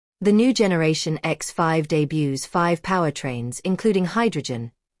The new generation X5 debuts 5 powertrains including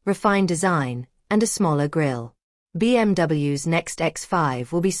hydrogen, refined design, and a smaller grille. BMW's next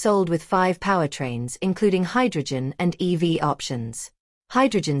X5 will be sold with 5 powertrains including hydrogen and EV options.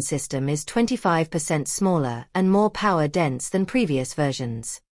 Hydrogen system is 25% smaller and more power-dense than previous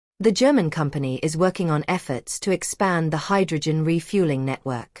versions. The German company is working on efforts to expand the hydrogen refueling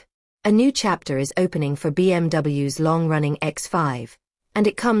network. A new chapter is opening for BMW's long-running X5, and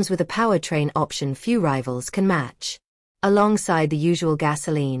it comes with a powertrain option few rivals can match. Alongside the usual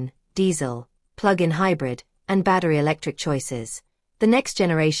gasoline, diesel, plug-in hybrid, and battery electric choices, the next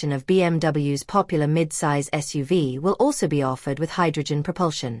generation of BMW's popular mid-size SUV will also be offered with hydrogen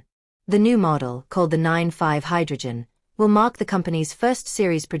propulsion. The new model, called the 9/5 Hydrogen, will mark the company's first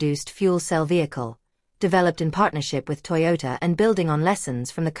series-produced fuel cell vehicle, developed in partnership with Toyota and building on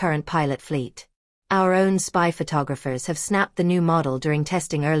lessons from the current pilot fleet. Our own spy photographers have snapped the new model during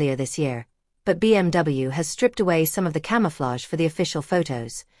testing earlier this year, but BMW has stripped away some of the camouflage for the official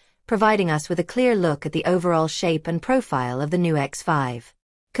photos, providing us with a clear look at the overall shape and profile of the new X5.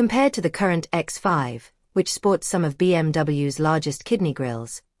 Compared to the current X5, which sports some of BMW's largest kidney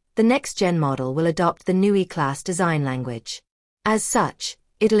grilles, the next-gen model will adopt the new E-Class design language. As such,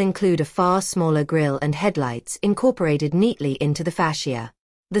 it'll include a far smaller grille and headlights incorporated neatly into the fascia.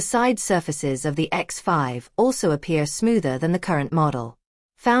 The side surfaces of the X5 also appear smoother than the current model.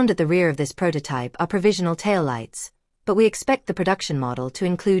 Found at the rear of this prototype are provisional taillights, but we expect the production model to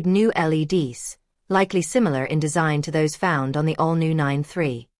include new LEDs, likely similar in design to those found on the all-new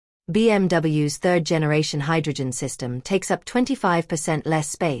 9/3. BMW's third-generation hydrogen system takes up 25% less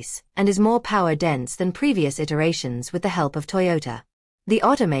space and is more power-dense than previous iterations with the help of Toyota. The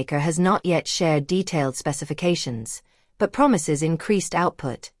automaker has not yet shared detailed specifications, but promises increased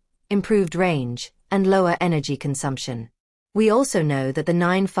output, improved range, and lower energy consumption. We also know that the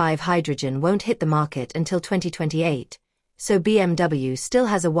 9/5 Hydrogen won't hit the market until 2028, so BMW still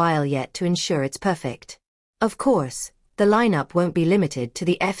has a while yet to ensure it's perfect. Of course, the lineup won't be limited to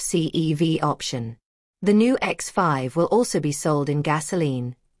the FCEV option. The new X5 will also be sold in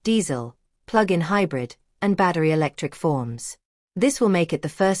gasoline, diesel, plug-in hybrid, and battery electric forms. This will make it the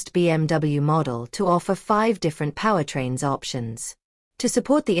first BMW model to offer 5 different powertrains options. To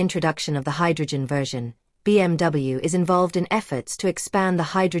support the introduction of the hydrogen version, BMW is involved in efforts to expand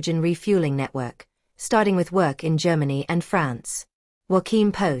the hydrogen refueling network, starting with work in Germany and France.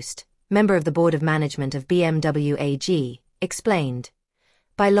 Joachim Post, member of the board of management of BMW AG, explained,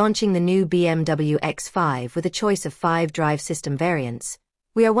 "By launching the new BMW X5 with a choice of 5 drive system variants,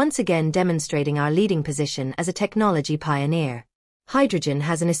 we are once again demonstrating our leading position as a technology pioneer. Hydrogen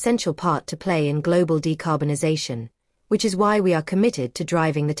has an essential part to play in global decarbonization, which is why we are committed to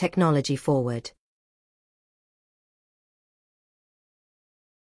driving the technology forward."